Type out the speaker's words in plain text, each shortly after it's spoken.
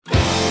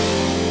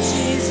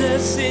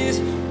Jesus is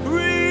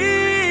real.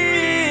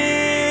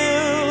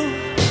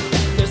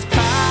 There's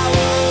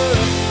power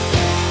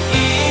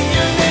in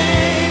your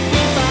name.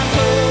 We find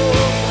hope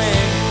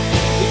when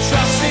we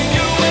trust in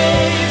your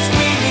ways.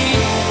 We need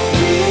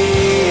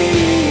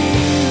real.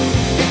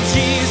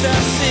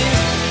 Jesus is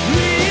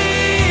real.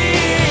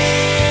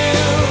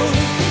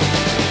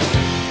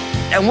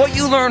 And what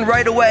you learn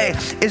right away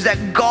is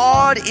that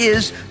God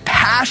is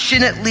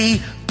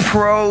passionately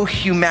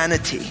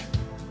pro-humanity.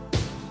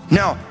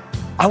 Now,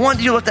 I want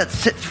you to let that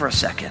sit for a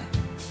second,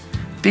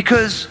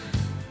 because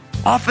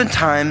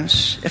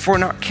oftentimes, if we're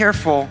not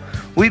careful,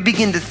 we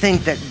begin to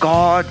think that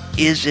God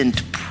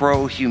isn't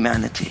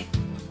pro-humanity.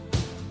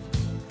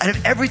 Out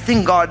of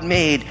everything God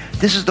made,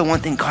 this is the one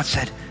thing God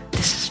said,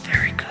 this is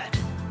very good.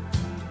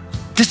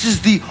 This is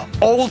the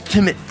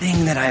ultimate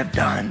thing that I have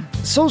done.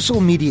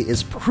 Social media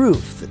is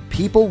proof that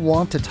people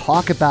want to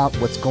talk about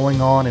what's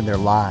going on in their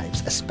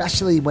lives,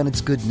 especially when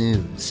it's good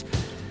news.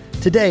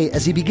 Today,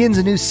 as he begins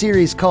a new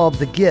series called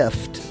The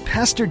Gift,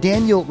 Pastor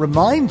Daniel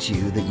reminds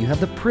you that you have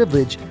the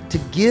privilege to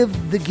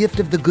give the gift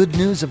of the good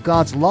news of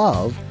God's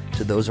love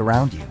to those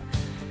around you.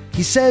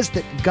 He says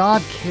that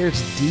God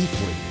cares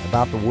deeply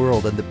about the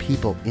world and the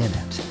people in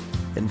it.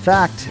 In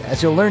fact,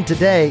 as you'll learn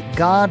today,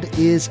 God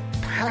is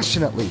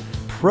passionately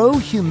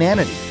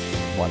pro-humanity,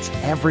 wants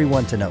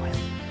everyone to know him.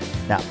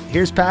 Now,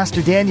 here's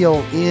Pastor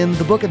Daniel in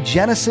the book of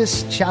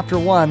Genesis, chapter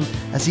 1,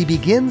 as he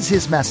begins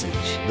his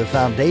message, The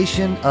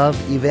Foundation of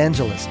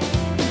Evangelism.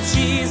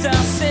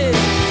 Jesus is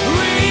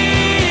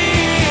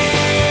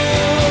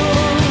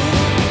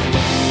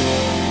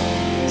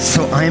real.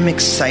 So I'm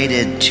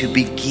excited to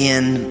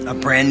begin a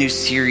brand new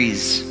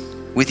series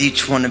with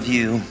each one of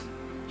you.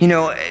 You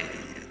know,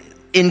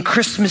 in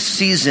Christmas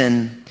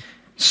season,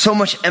 so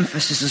much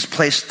emphasis is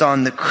placed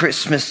on the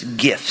Christmas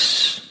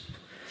gifts.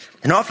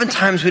 And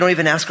oftentimes we don't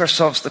even ask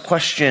ourselves the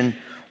question,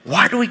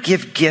 why do we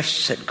give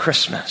gifts at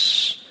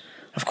Christmas?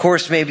 Of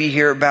course, maybe you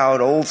hear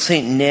about old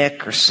St.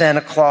 Nick or Santa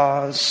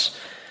Claus,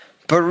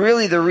 but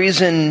really the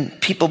reason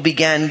people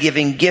began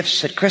giving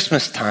gifts at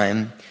Christmas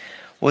time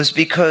was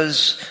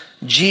because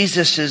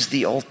Jesus is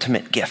the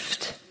ultimate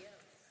gift.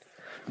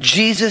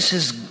 Jesus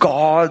is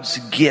God's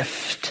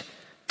gift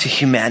to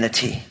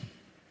humanity.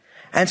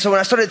 And so when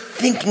I started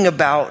thinking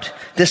about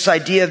this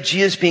idea of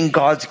Jesus being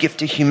God's gift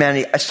to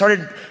humanity, I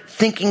started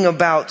thinking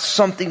about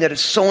something that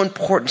is so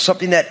important,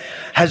 something that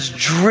has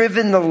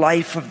driven the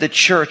life of the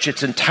church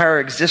its entire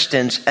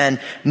existence and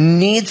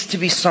needs to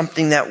be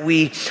something that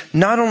we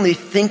not only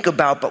think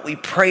about, but we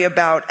pray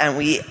about and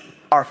we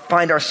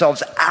find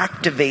ourselves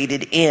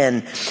activated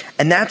in.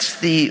 And that's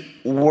the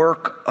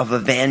work of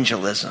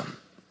evangelism.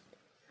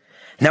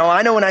 Now,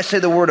 I know when I say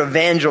the word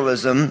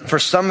evangelism, for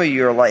some of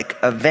you are like,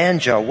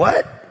 evangel,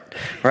 what?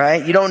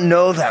 Right? You don't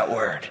know that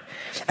word.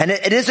 And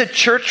it is a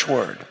church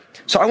word.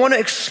 So I want to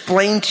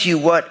explain to you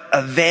what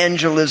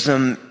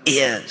evangelism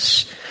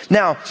is.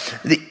 Now,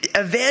 the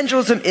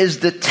evangelism is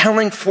the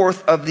telling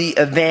forth of the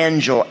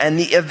evangel. And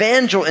the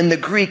evangel in the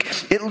Greek,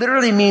 it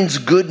literally means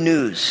good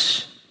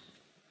news.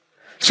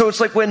 So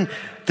it's like when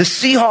the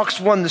Seahawks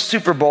won the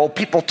Super Bowl,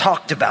 people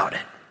talked about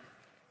it.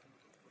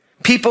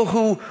 People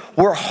who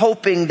were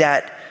hoping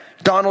that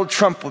Donald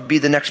Trump would be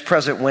the next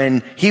president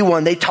when he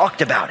won, they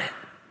talked about it.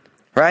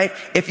 Right?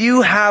 If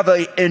you have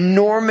an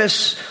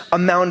enormous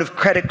amount of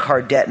credit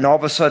card debt and all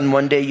of a sudden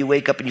one day you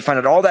wake up and you find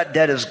out all that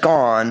debt is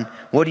gone,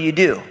 what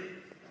do?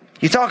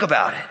 You talk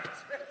about it.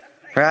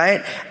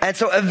 Right? And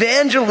so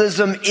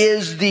evangelism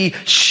is the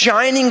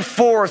shining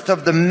forth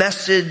of the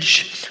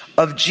message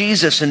of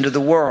Jesus into the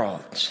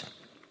world.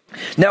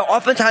 Now,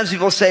 oftentimes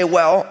people say,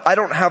 well, I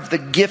don't have the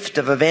gift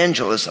of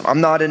evangelism. I'm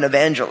not an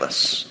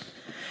evangelist.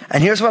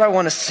 And here's what I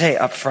want to say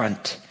up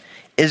front,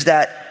 is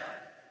that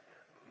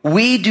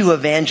we do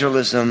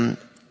evangelism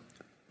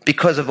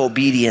because of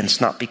obedience,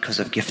 not because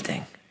of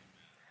gifting.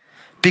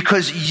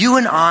 Because you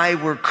and I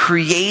were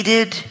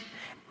created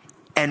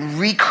and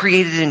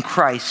recreated in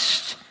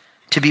Christ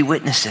to be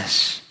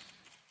witnesses,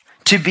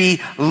 to be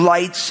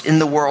lights in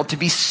the world, to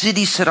be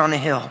cities set on a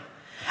hill.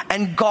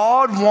 And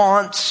God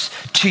wants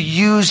to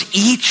use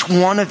each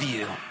one of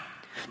you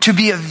to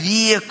be a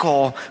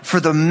vehicle for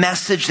the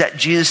message that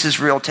Jesus is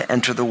real to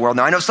enter the world.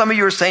 Now, I know some of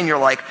you are saying, you're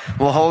like,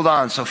 well, hold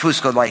on. So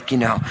Fusco, I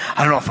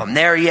don't know if I'm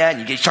there yet.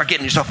 And you start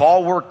getting yourself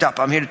all worked up.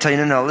 I'm here to tell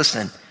you, no,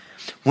 listen.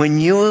 When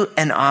you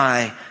and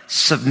I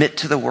submit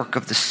to the work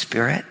of the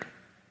Spirit,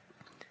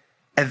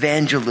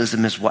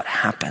 evangelism is what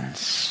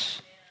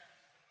happens.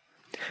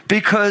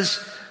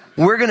 Because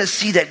we're going to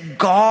see that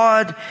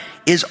God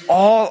is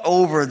all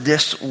over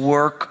this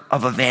work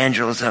of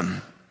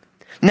evangelism.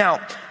 Now,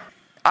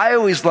 I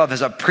always love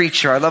as a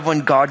preacher, I love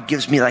when God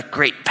gives me like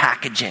great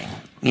packaging,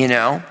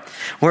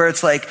 where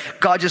it's like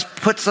God just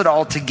puts it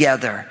all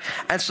together.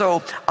 And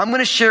so I'm going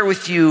to share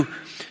with you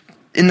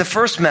in the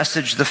first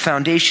message, the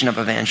foundation of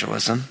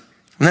evangelism.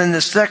 And then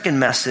the second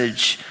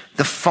message,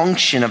 the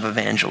function of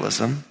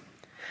evangelism.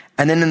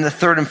 And then in the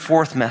third and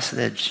fourth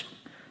messages,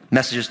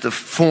 the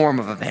form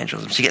of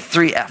evangelism. So you get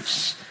 3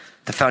 F's: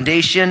 the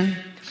foundation,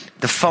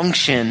 the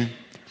function,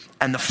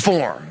 and the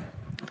form.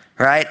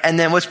 right? And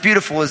then what's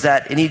beautiful is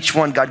that in each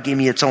one, God gave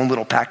me its own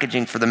little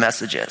packaging for the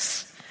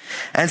messages.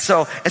 And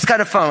so it's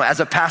kind of fun. As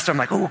a pastor, I'm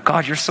like, oh,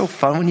 God, you're so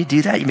fun when you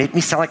do that. You make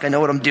me sound like I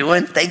know what I'm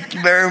doing. Thank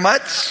you very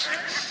much.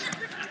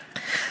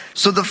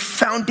 So the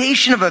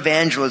foundation of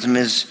evangelism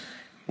is,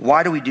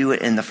 why do we do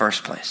it in the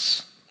first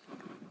place?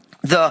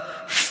 The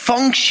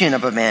function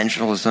of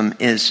evangelism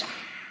is,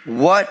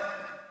 what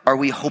are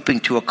we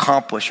hoping to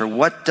accomplish? Or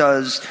what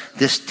does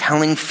this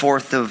telling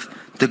forth of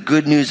the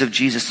good news of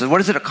Jesus, so what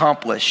does it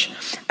accomplish?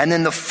 And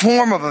then the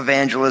form of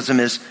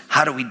evangelism is,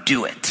 how do we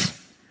do it?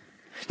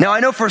 Now, I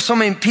know for so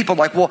many people,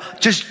 like, well,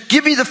 just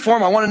give me the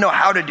form. I want to know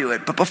how to do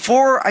it. But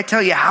before I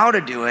tell you how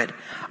to do it,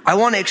 I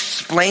want to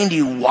explain to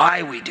you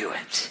why we do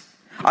it.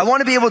 I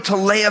want to be able to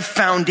lay a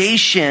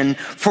foundation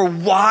for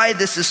why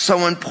this is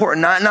so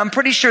important. And I'm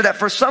pretty sure that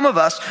for some of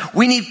us,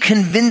 we need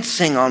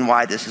convincing on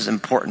why this is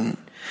important.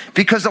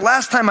 Because the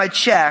last time I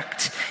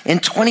checked, in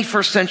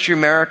 21st century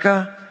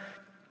America,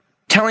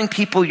 telling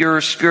people your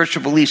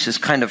spiritual beliefs is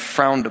kind of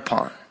frowned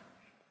upon.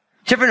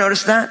 Did you ever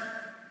notice that?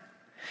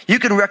 You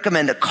can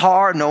recommend a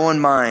car, no one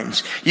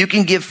minds. You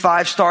can give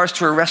 5 stars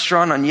to a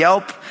restaurant on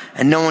Yelp,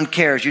 and no one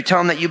cares. You tell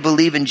them that you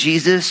believe in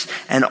Jesus,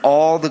 and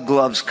all the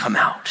gloves come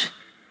out.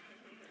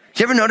 Did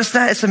you ever notice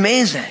that? It's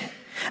amazing.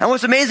 And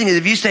what's amazing is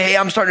if you say, hey,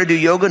 I'm starting to do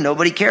yoga,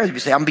 nobody cares. If you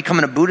say, I'm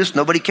becoming a Buddhist,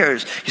 nobody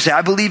cares. You say,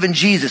 I believe in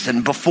Jesus,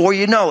 and before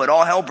you know it,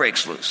 all hell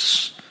breaks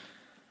loose.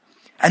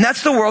 And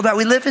that's the world that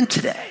we live in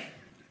today.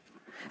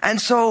 And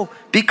so,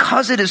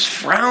 because it is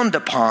frowned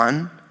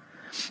upon,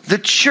 the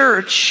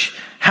church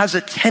has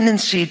a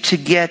tendency to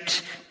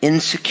get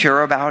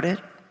insecure about it,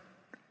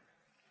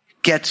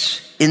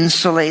 gets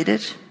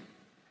insulated,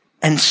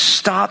 and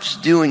stops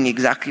doing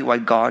exactly why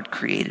God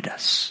created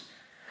us.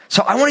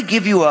 So I want to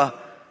give you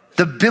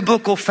the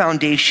biblical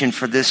foundation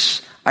for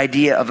this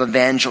idea of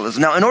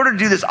evangelism. Now, in order to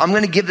do this, I'm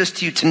going to give this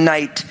to you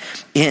tonight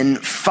in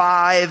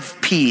 5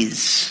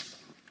 P's.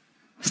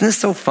 Isn't this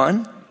so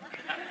fun?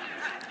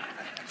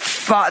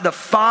 The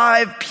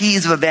 5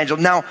 P's of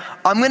evangelism. Now,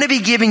 I'm going to be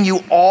giving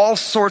you all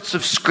sorts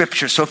of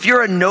scripture. So if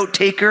you're a note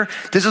taker,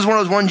 this is one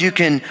of those ones you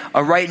can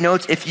write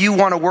notes. If you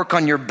want to work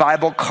on your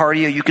Bible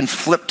cardio, you can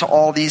flip to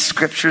all these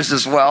scriptures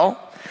as well.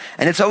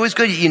 And it's always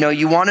good,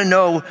 you want to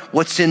know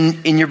what's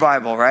in your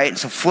Bible, right?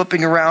 So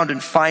flipping around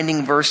and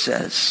finding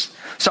verses.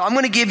 So I'm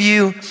going to give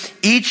you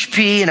each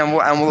P and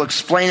we'll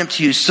explain them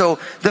to you. So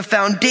the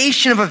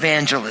foundation of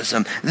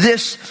evangelism,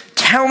 this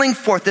telling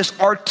forth, this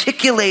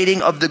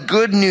articulating of the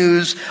good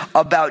news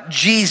about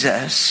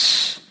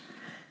Jesus,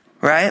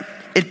 right?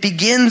 It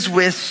begins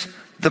with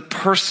the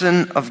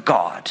person of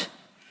God.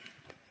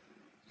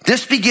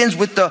 This begins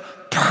with the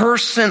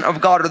person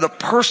of God, or the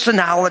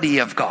personality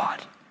of God.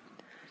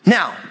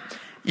 Now,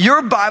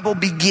 your Bible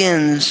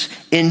begins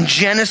in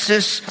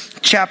Genesis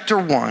chapter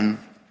 1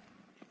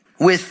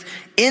 with,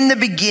 in the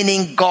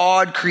beginning,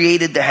 God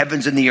created the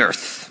heavens and the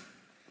earth,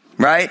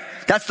 right?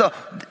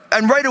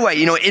 And right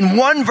away, in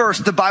one verse,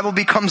 the Bible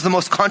becomes the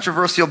most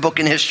controversial book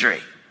in history.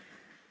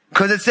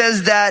 Because it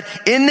says that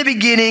in the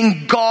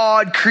beginning,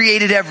 God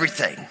created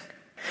everything.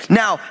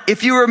 Now,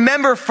 if you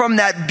remember from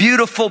that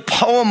beautiful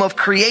poem of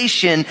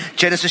creation,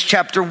 Genesis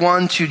chapter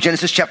 1 to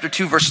Genesis chapter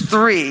 2, verse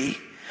 3,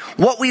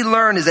 what we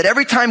learn is that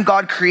every time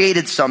God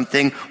created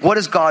something, what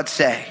does God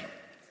say?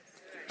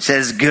 He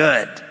says,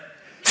 good.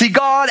 See,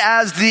 God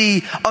as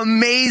the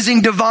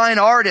amazing divine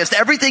artist,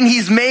 everything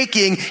he's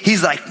making,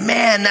 he's like,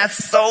 man, that's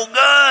so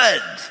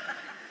good.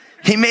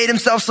 He made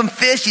himself some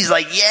fish. He's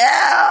like,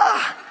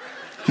 yeah.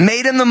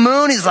 Made him the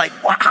moon. He's like,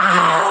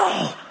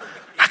 wow,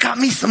 I got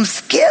me some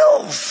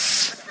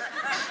skills.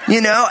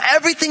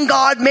 Everything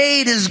God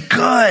made is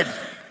good.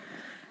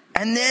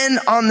 And then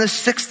on the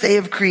 6th day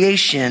of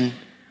creation,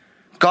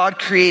 God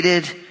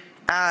created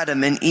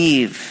Adam and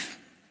Eve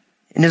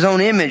in his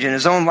own image and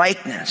his own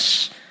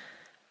likeness.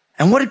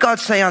 And what did God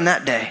say on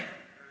that day?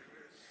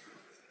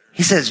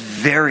 He says,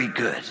 very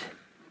good.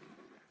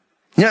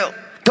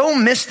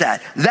 Don't miss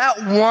that.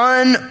 That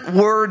one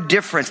word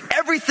difference.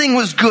 Everything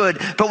was good,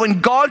 but when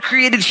God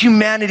created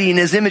humanity in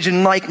his image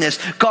and likeness,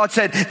 God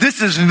said,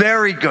 this is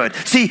very good.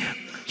 See,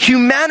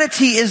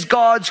 humanity is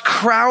God's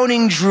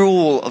crowning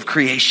jewel of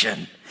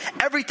creation.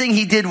 Everything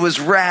he did was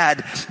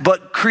rad,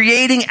 but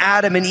creating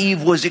Adam and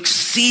Eve was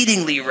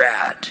exceedingly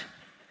rad.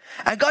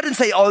 And God didn't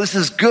say, oh, this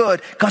is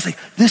good. God's like,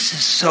 this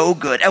is so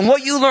good. And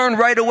what you learn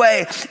right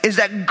away is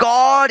that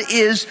God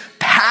is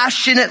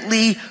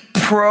passionately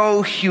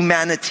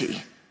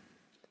pro-humanity.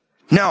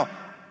 Now,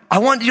 I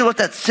want you to let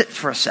that sit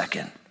for a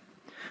second.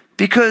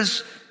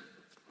 Because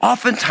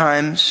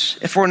oftentimes,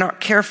 if we're not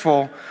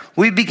careful,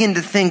 we begin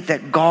to think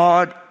that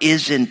God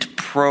isn't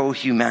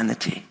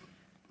pro-humanity.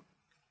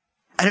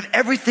 Out of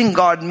everything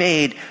God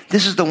made,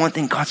 this is the one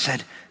thing God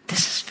said,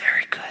 this is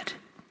very good.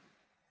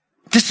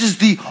 This is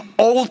the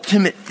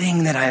ultimate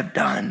thing that I have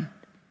done.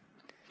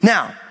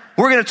 Now,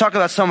 we're going to talk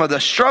about some of the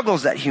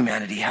struggles that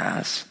humanity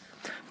has,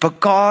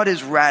 but God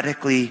is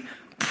radically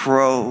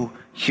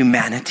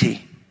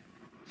pro-humanity.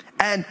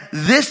 And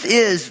this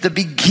is the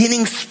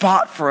beginning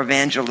spot for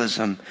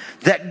evangelism,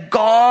 that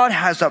God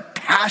has a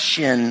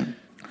passion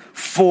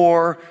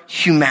for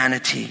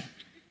humanity.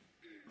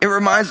 It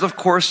reminds, of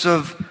course,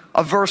 of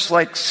a verse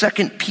like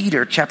 2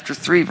 Peter chapter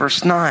 3,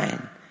 verse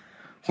 9,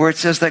 where it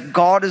says that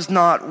God is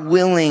not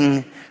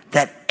willing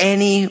that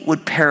any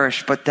would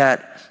perish, but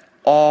that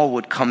all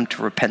would come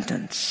to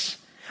repentance.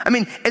 I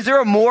mean, is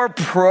there a more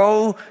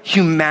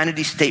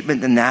pro-humanity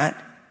statement than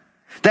that?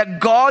 That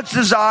God's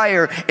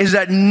desire is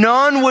that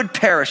none would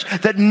perish,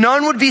 that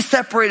none would be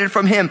separated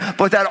from him,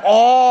 but that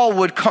all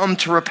would come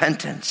to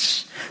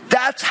repentance.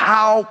 That's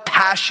how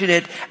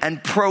passionate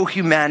and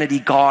pro-humanity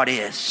God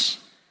is.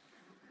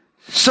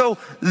 So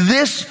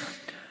this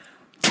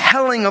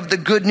telling of the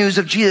good news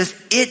of Jesus,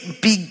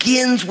 it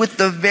begins with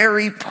the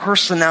very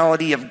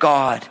personality of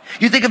God.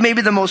 You think of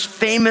maybe the most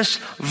famous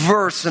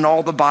verse in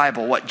all the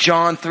Bible, what?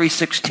 John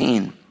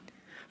 3:16.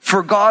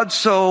 For God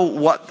so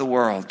what the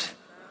world?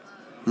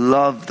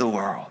 Loved the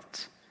world.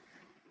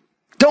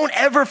 Don't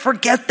ever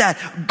forget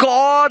that.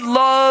 God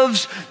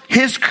loves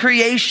his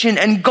creation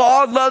and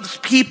God loves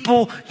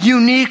people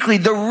uniquely.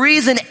 The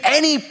reason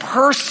any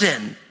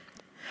person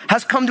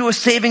has come to a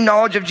saving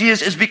knowledge of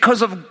Jesus is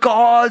because of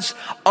God's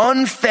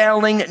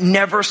unfailing,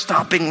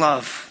 never-stopping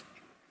love.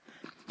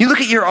 You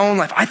look at your own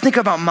life. I think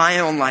about my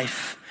own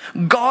life.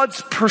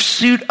 God's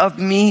pursuit of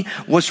me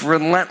was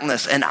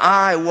relentless, and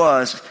I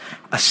was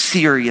a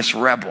serious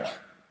rebel.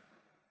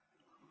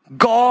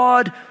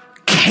 God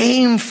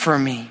came for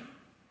me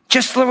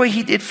just the way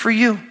he did for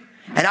you.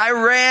 And I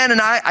ran and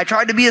I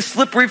tried to be a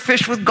slippery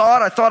fish with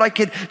God. I thought I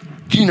could,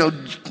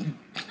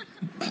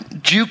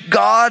 juke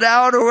God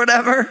out or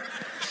whatever.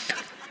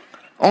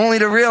 Only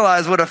to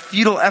realize what a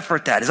futile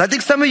effort that is. I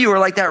think some of you are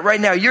like that right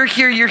now. You're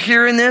here, you're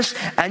hearing this,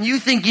 and you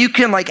think you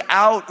can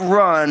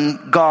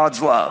outrun God's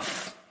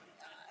love.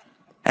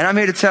 And I'm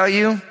here to tell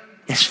you,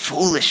 it's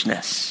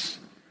foolishness.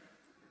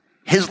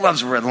 His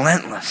love's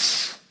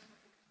relentless.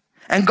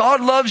 And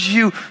God loves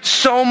you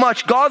so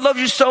much. God loves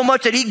you so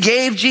much that he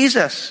gave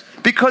Jesus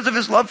because of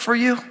his love for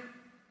you.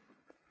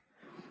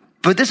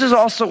 But this is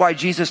also why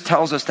Jesus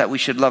tells us that we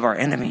should love our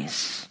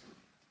enemies.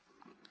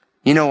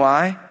 You know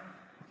why?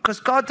 Because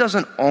God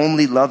doesn't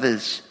only love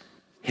his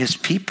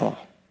people.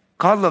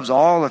 God loves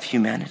all of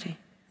humanity.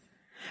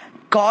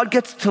 God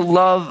gets to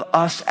love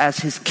us as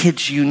his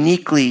kids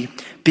uniquely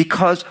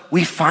because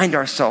we find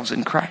ourselves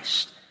in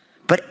Christ.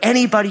 But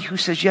anybody who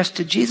says yes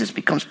to Jesus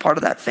becomes part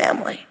of that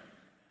family.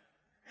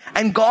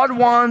 And God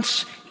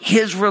wants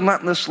his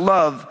relentless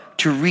love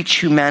to reach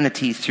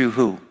humanity through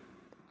who?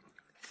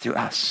 Through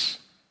us.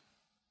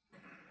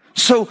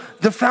 So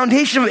the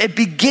foundation of it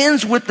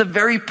begins with the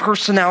very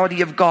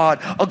personality of God,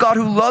 a God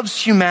who loves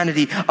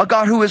humanity, a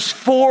God who is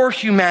for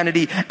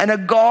humanity, and a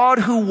God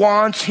who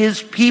wants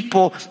his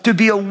people to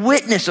be a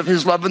witness of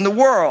his love in the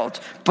world.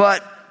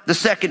 But the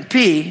second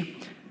P,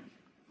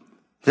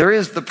 there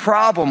is the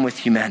problem with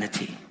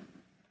humanity.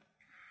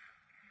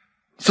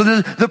 So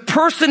the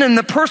person and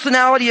the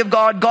personality of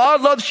God,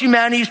 God loves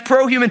humanity, he's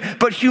pro-human,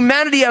 but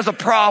humanity has a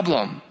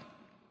problem.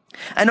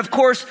 And of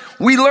course,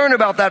 we learn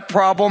about that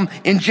problem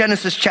in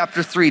Genesis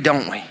chapter 3,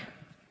 don't we?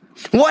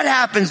 What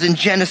happens in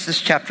Genesis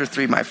chapter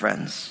 3, my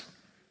friends?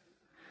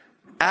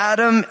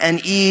 Adam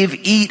and Eve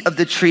eat of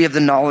the tree of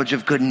the knowledge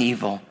of good and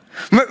evil.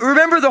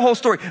 Remember the whole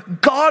story.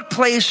 God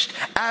placed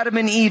Adam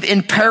and Eve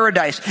in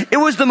paradise. It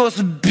was the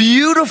most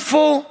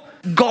beautiful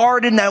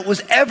garden that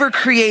was ever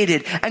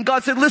created. And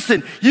God said,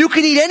 listen, you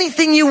can eat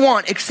anything you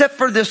want except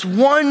for this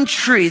one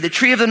tree, the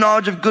tree of the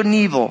knowledge of good and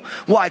evil.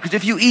 Why? Because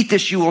if you eat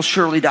this, you will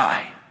surely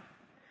die.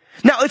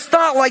 Now, it's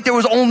not like there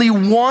was only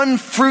one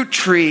fruit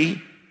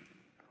tree,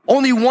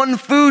 only one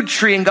food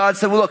tree, and God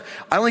said, well, look,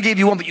 I only gave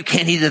you one, but you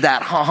can't eat of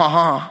that. Ha, ha,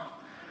 ha.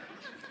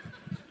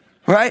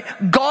 Right?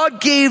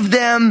 God gave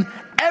them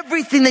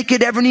everything they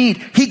could ever need.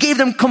 He gave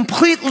them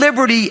complete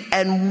liberty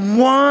and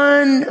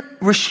one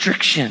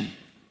restriction.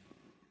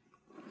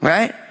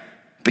 Right?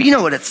 But you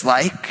know what it's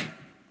like,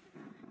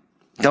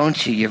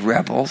 don't you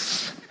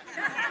rebels?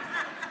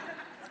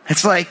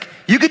 It's like,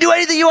 you can do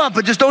anything you want,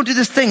 but just don't do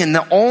this thing. And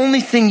the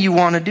only thing you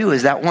want to do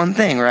is that one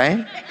thing,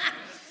 right?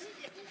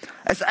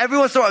 Every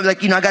once in a while,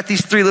 I got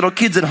these 3 little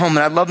kids at home and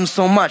I love them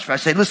so much. I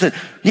say, listen,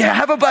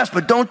 have a blast,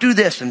 but don't do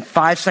this. And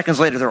 5 seconds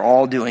later, they're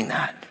all doing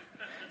that.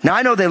 Now,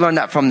 I know they learned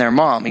that from their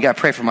mom. You got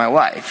to pray for my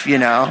wife,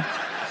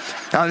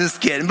 I'm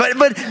just kidding. But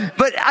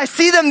I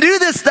see them do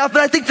this stuff and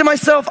I think to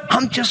myself,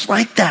 I'm just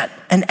like that.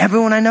 And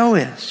everyone I know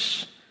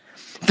is.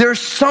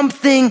 There's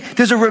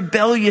a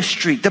rebellious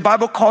streak. The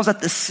Bible calls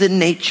that the sin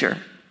nature.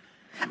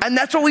 And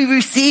that's what we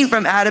received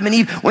from Adam and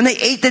Eve. When they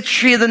ate the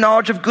tree of the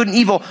knowledge of good and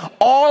evil,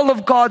 all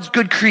of God's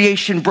good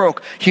creation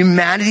broke.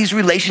 Humanity's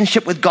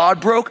relationship with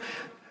God broke.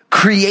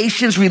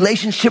 Creation's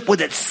relationship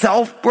with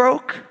itself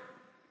broke.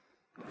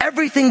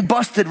 Everything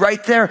busted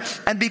right there.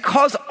 And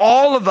because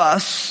all of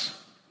us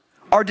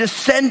are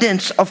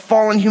descendants of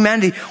fallen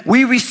humanity,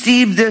 we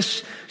receive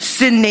this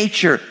sin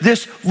nature,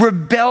 this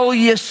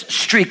rebellious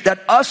streak that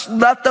us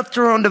left up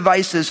to our own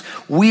devices,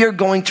 we are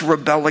going to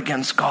rebel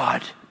against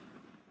God.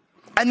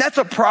 And that's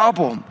a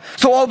problem.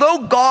 So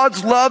although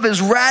God's love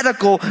is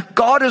radical,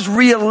 God is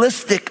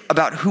realistic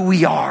about who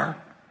we are.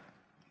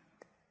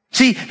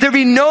 See, there'd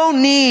be no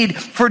need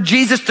for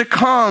Jesus to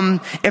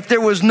come if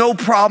there was no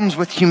problems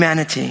with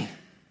humanity.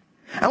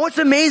 And what's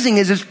amazing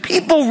is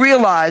people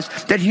realize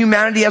that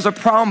humanity has a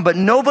problem, but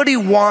nobody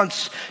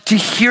wants to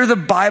hear the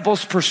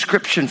Bible's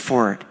prescription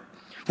for it,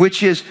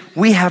 which is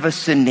we have a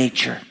sin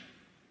nature.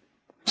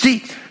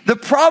 See, the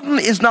problem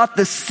is not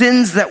the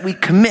sins that we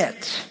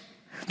commit.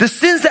 The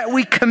sins that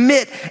we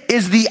commit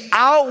is the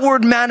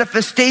outward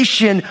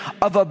manifestation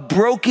of a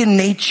broken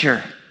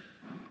nature.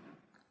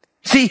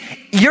 See,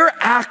 your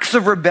acts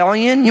of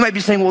rebellion, you might be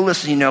saying, well,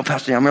 listen,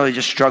 Pastor, I'm really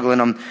just struggling.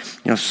 I'm,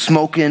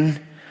 smoking,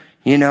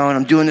 and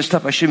I'm doing this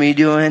stuff I shouldn't be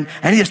doing.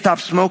 I need to stop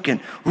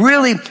smoking.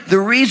 Really, the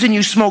reason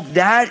you smoke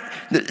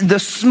the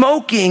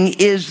smoking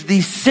is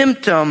the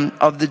symptom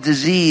of the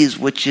disease,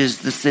 which is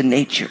the sin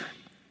nature.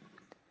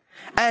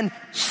 And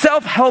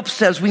self-help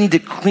says we need to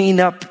clean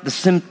up the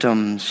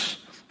symptoms.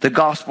 The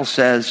gospel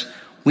says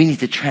we need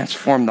to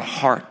transform the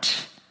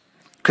heart,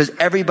 because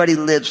everybody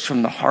lives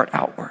from the heart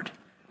outward.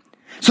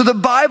 So the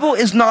Bible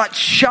is not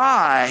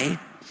shy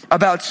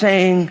about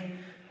saying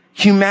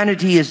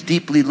humanity is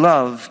deeply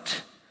loved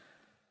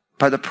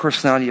by the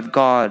personality of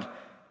God,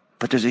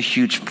 but there's a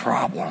huge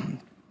problem.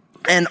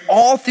 And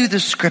all through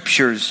the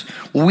scriptures,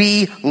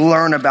 we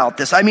learn about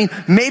this. I mean,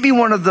 maybe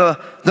one of the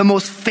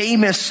most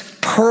famous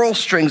pearl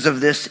strings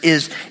of this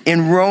is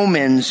in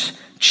Romans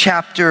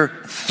chapter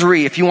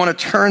 3. If you want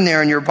to turn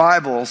there in your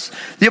Bibles,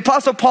 the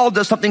Apostle Paul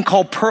does something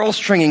called pearl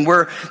stringing,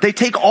 where they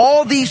take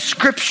all these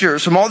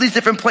scriptures from all these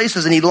different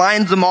places and he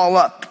lines them all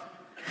up.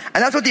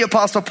 And that's what the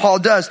Apostle Paul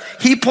does.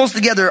 He pulls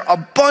together a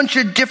bunch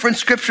of different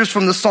scriptures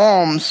from the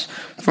Psalms,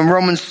 from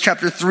Romans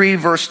chapter 3,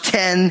 verse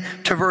 10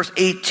 to verse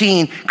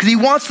 18, because he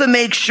wants to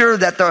make sure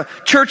that the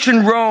church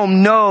in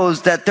Rome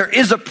knows that there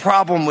is a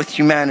problem with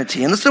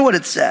humanity. And listen to what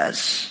it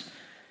says.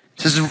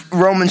 It says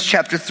Romans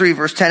chapter 3,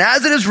 verse 10,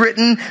 as it is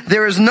written,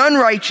 there is none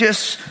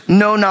righteous,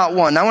 no, not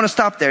one. Now I want to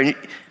stop there.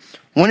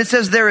 When it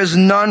says there is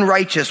none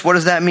righteous, what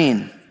does that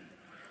mean?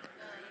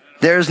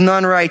 There is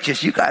none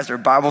righteous. You guys are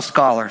Bible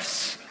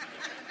scholars.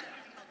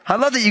 I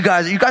love that you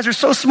guys are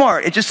so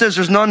smart. It just says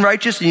there's none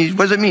righteous. And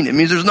what does it mean? It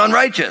means there's none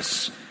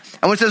righteous.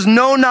 And when it says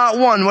no, not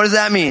one, what does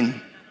that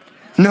mean?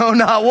 No,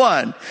 not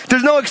one.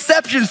 There's no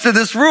exceptions to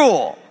this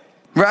rule,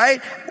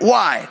 right?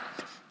 Why?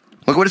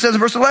 Look what it says in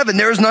verse 11.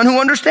 There is none who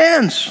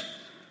understands.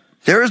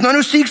 There is none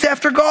who seeks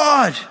after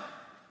God.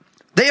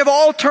 They have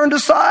all turned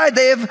aside.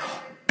 They have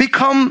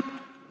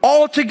become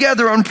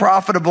altogether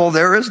unprofitable.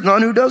 There is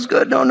none who does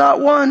good. No,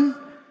 not one.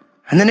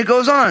 And then it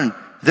goes on.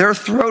 Their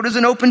throat is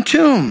an open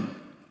tomb.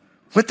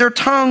 With their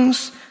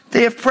tongues,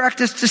 they have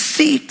practiced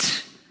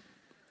deceit.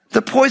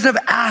 The poison of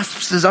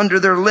asps is under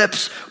their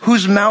lips,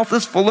 whose mouth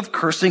is full of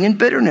cursing and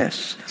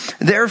bitterness.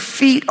 Their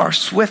feet are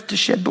swift to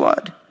shed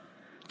blood.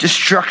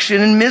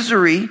 Destruction and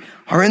misery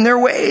are in their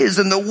ways,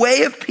 and the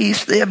way of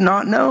peace they have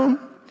not known.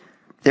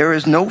 There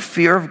is no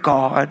fear of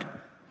God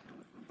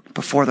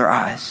before their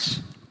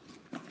eyes.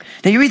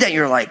 Now you read that and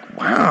you're like,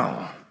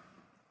 wow,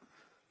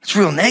 it's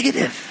real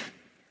negative.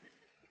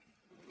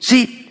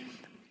 See,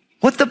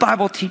 what the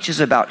Bible teaches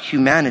about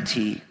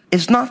humanity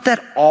is not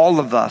that all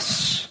of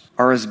us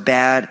are as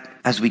bad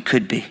as we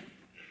could be.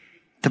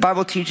 The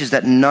Bible teaches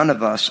that none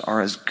of us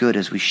are as good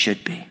as we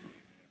should be.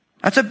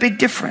 That's a big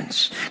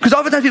difference. Because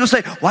oftentimes people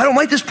say, well, I don't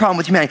like this problem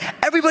with humanity.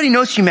 Everybody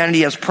knows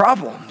humanity has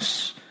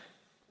problems.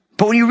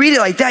 But when you read it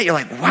like that, you're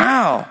like,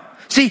 wow.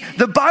 See,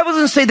 the Bible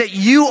doesn't say that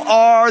you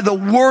are the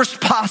worst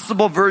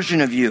possible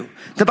version of you.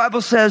 The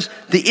Bible says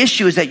the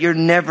issue is that you're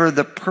never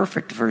the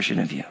perfect version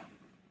of you.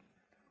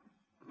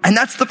 And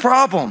that's the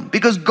problem,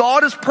 because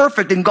God is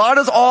perfect and God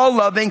is all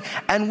loving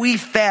and we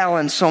fail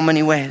in so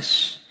many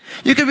ways.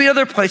 You can read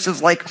other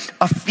places like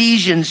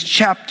Ephesians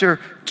chapter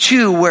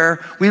 2,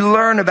 where we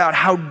learn about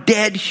how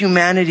dead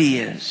humanity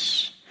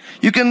is.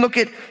 You can look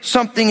at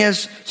something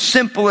as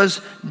simple as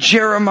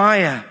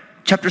Jeremiah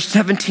chapter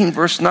 17,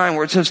 verse 9,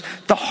 where it says,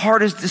 the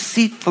heart is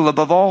deceitful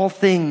above all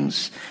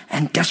things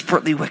and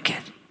desperately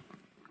wicked.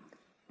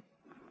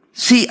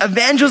 See,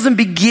 evangelism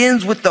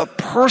begins with the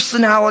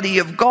personality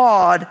of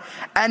God,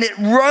 and it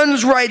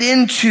runs right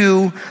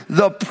into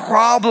the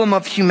problem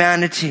of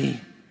humanity.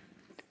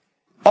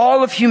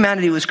 All of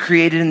humanity was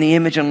created in the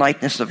image and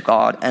likeness of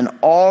God, and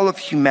all of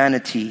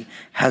humanity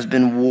has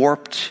been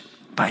warped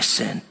by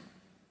sin.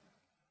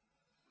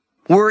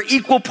 We're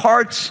equal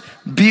parts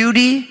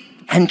beauty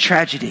and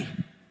tragedy.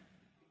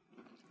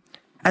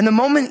 And the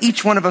moment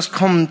each one of us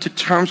come to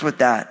terms with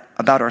that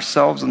about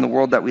ourselves and the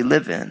world that we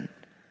live in,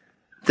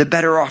 the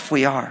better off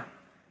we are.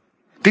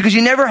 Because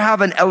you never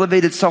have an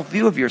elevated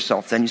self-view of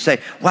yourself. Then you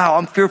say, wow,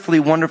 I'm fearfully,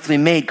 wonderfully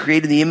made,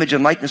 created in the image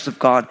and likeness of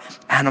God,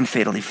 and I'm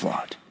fatally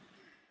flawed.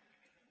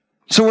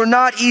 So we're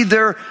not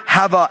either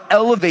have an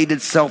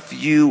elevated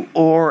self-view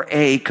or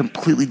a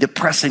completely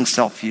depressing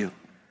self-view.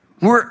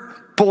 We're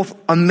both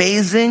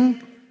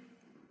amazing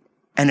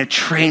and a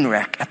train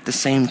wreck at the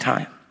same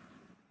time.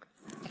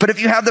 But if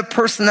you have the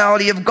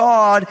personality of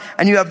God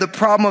and you have the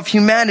problem of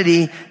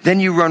humanity, then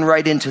you run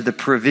right into the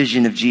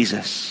provision of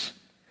Jesus.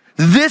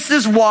 This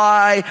is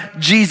why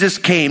Jesus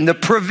came. The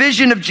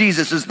provision of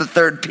Jesus is the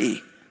third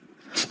P.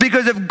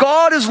 Because if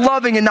God is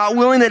loving and not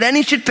willing that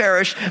any should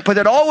perish, but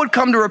that all would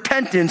come to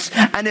repentance,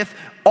 and if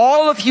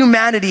all of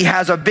humanity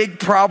has a big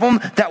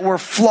problem that we're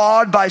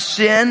flawed by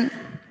sin,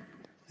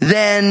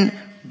 then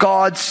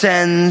God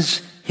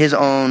sends his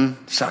own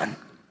son.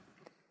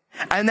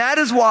 And that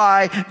is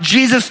why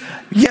Jesus,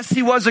 yes,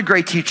 he was a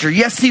great teacher.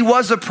 Yes, he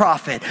was a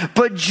prophet.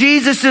 But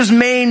Jesus'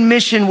 main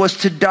mission was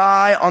to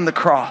die on the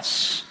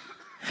cross.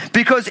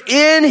 Because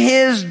in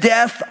his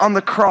death on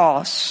the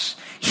cross,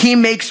 he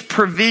makes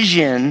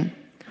provision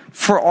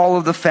for all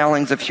of the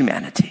failings of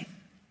humanity.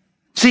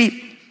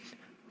 See,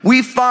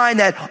 we find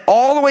that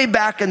all the way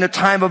back in the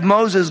time of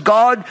Moses,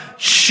 God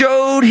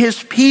showed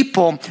his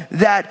people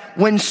that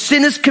when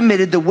sin is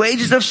committed, the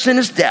wages of sin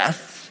is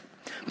death,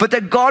 but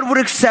that God would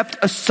accept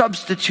a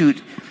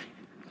substitute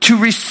to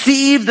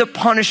receive the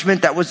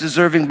punishment that was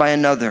deserving by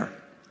another.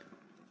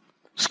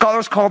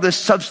 Scholars call this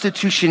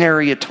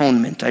substitutionary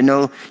atonement. I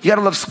know you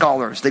gotta love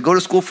scholars. They go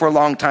to school for a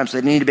long time, so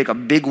they need to make a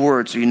big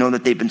word so you know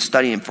that they've been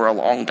studying for a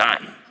long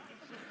time.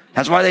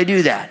 That's why they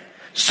do that.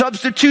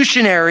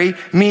 Substitutionary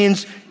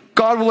means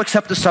God will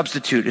accept a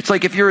substitute. It's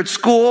like if you're at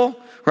school,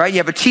 right? You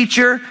have a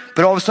teacher,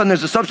 but all of a sudden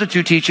there's a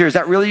substitute teacher. Is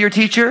that really your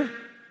teacher?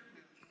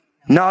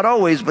 Not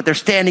always, but they're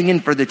standing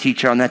in for the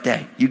teacher on that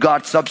day. You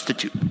got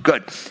substitute.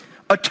 Good.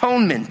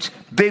 Atonement,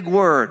 big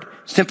word,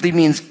 simply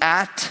means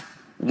at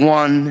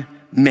one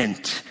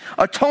mint.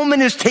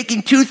 Atonement is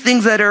taking two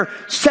things that are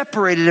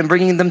separated and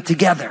bringing them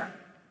together.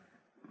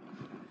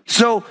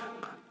 So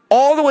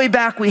all the way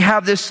back, we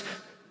have this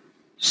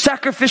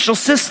sacrificial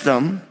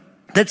system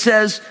that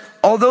says,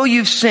 although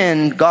you've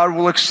sinned, God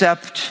will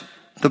accept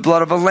the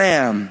blood of a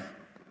lamb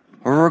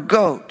or a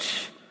goat.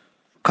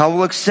 God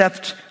will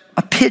accept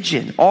a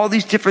pigeon, all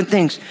these different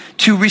things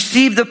to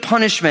receive the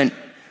punishment,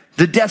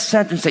 the death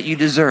sentence that you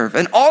deserve.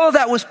 And all of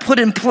that was put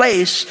in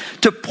place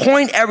to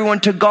point everyone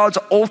to God's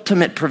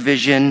ultimate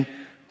provision,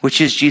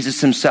 which is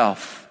Jesus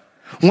himself.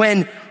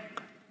 When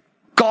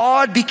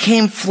God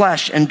became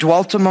flesh and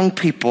dwelt among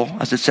people,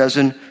 as it says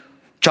in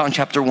John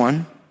chapter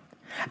 1,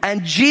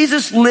 and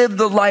Jesus lived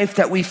the life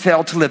that we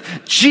failed to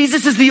live.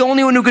 Jesus is the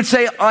only one who could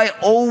say, I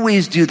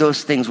always do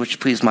those things which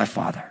please my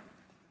Father.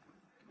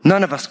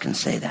 None of us can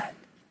say that.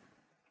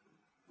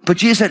 But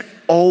Jesus said,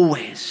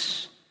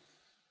 always.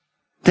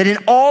 That in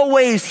all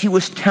ways he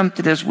was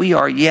tempted as we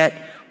are, yet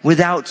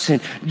without sin.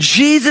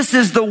 Jesus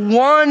is the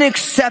one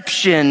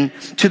exception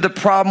to the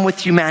problem with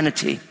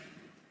humanity.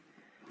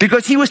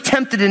 Because he was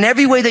tempted in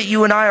every way that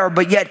you and I are,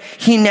 but yet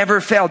he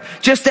never failed.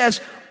 Just as,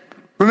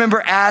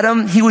 remember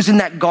Adam, he was in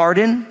that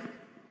garden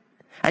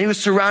and he was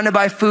surrounded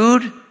by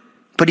food,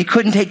 but he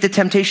couldn't take the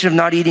temptation of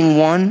not eating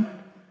one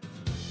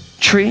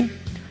tree.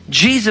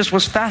 Jesus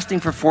was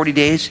fasting for 40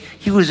 days.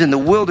 He was in the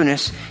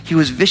wilderness. He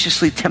was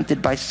viciously tempted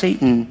by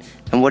Satan.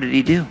 And what did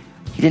he do?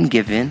 He didn't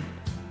give in.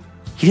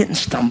 He didn't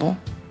stumble.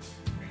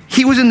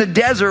 He was in the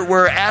desert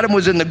where Adam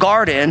was in the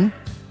garden,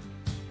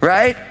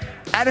 right?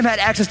 Adam had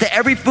access to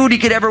every food he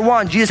could ever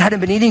want. Jesus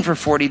hadn't been eating for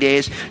 40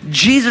 days.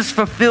 Jesus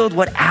fulfilled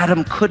what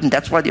Adam couldn't.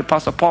 That's why the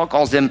Apostle Paul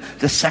calls him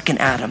the second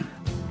Adam.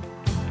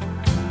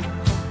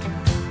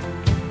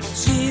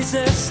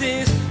 Jesus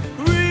is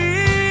real.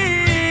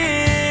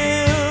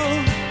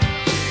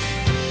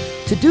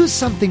 To do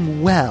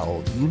something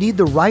well, you need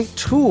the right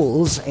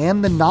tools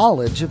and the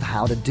knowledge of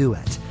how to do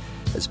it.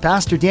 As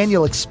Pastor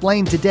Daniel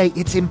explained today,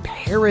 it's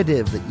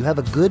imperative that you have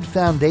a good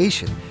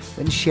foundation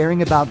when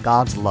sharing about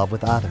God's love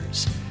with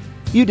others.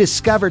 You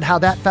discovered how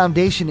that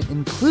foundation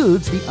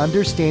includes the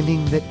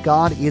understanding that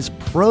God is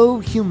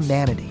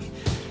pro-humanity.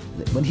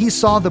 That when he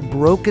saw the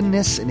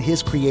brokenness in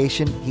his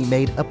creation, he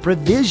made a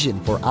provision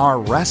for our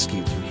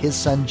rescue through his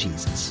son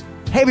Jesus.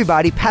 Hey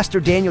everybody, Pastor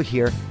Daniel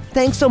here.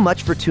 Thanks so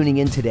much for tuning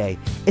in today.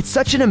 It's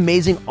such an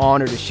amazing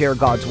honor to share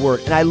God's Word,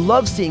 and I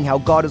love seeing how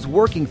God is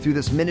working through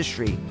this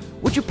ministry.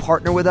 Would you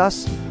partner with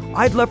us?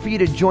 I'd love for you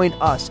to join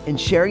us in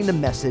sharing the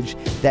message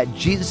that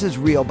Jesus is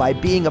real by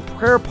being a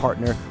prayer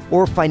partner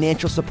or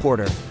financial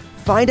supporter.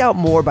 Find out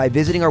more by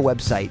visiting our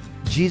website,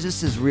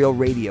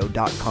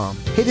 JesusIsRealRadio.com.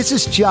 Hey, this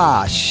is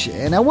Josh,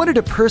 and I wanted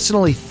to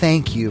personally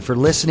thank you for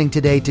listening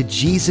today to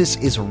Jesus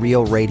is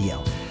Real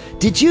Radio.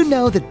 Did you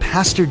know that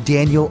Pastor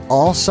Daniel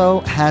also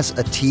has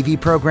a TV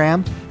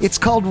program? It's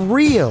called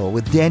Real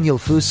with Daniel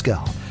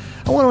Fusco.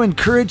 I want to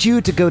encourage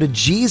you to go to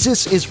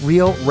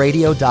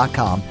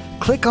JesusIsRealRadio.com,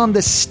 click on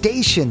the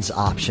Stations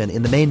option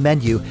in the main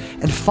menu,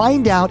 and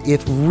find out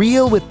if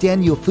Real with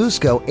Daniel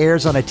Fusco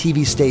airs on a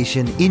TV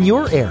station in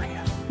your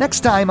area.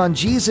 Next time on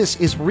Jesus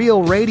is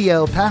Real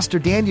Radio, Pastor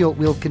Daniel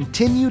will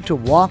continue to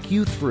walk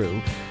you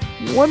through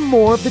one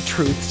more of the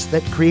truths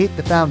that create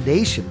the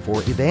foundation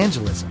for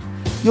evangelism.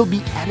 You'll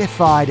be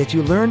edified as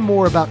you learn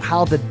more about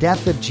how the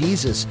death of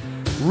Jesus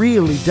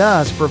really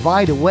does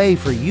provide a way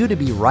for you to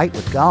be right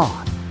with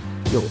God.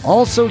 You'll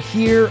also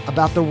hear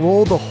about the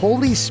role the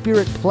Holy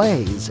Spirit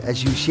plays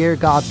as you share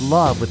God's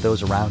love with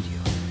those around you.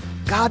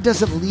 God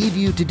doesn't leave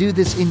you to do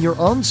this in your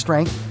own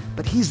strength,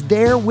 but He's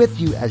there with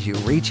you as you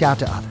reach out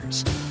to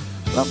others.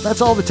 Well,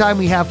 that's all the time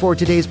we have for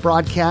today's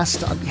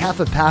broadcast. On behalf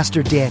of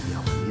Pastor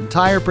Daniel and the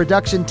entire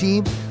production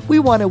team, we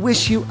want to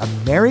wish you a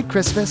Merry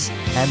Christmas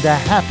and a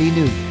Happy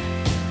New Year.